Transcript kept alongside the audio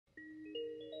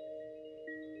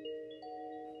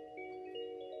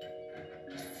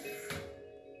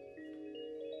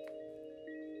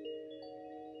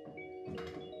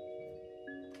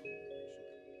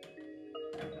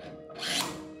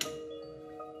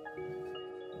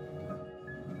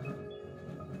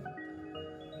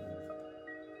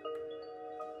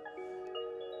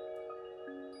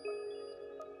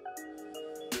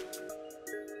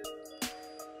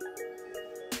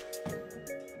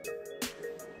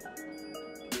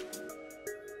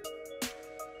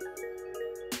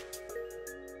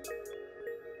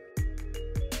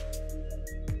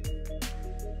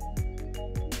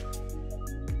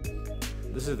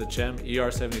this is the CEMB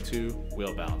ER72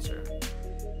 wheel balancer.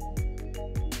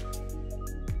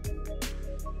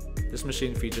 This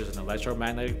machine features an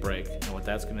electromagnetic brake, and what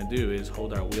that's going to do is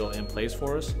hold our wheel in place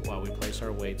for us while we place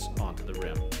our weights onto the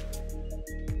rim.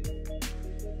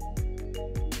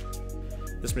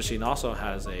 This machine also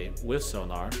has a width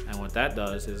sonar, and what that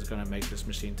does is it's going to make this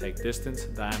machine take distance,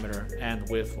 diameter, and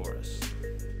width for us.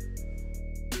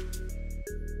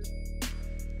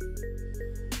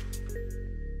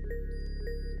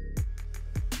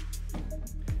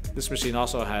 This machine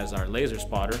also has our laser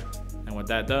spotter, and what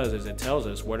that does is it tells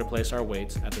us where to place our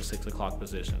weights at the 6 o'clock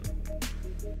position.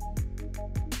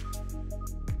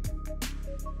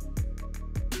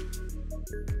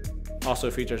 Also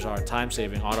features our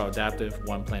time-saving AutoAdaptive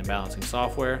one-plane balancing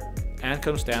software, and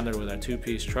comes standard with our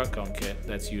 2-piece truck cone kit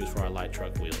that's used for our light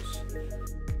truck wheels.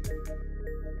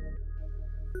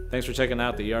 Thanks for checking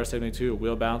out the ER72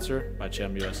 wheel balancer by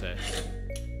CEMB USA.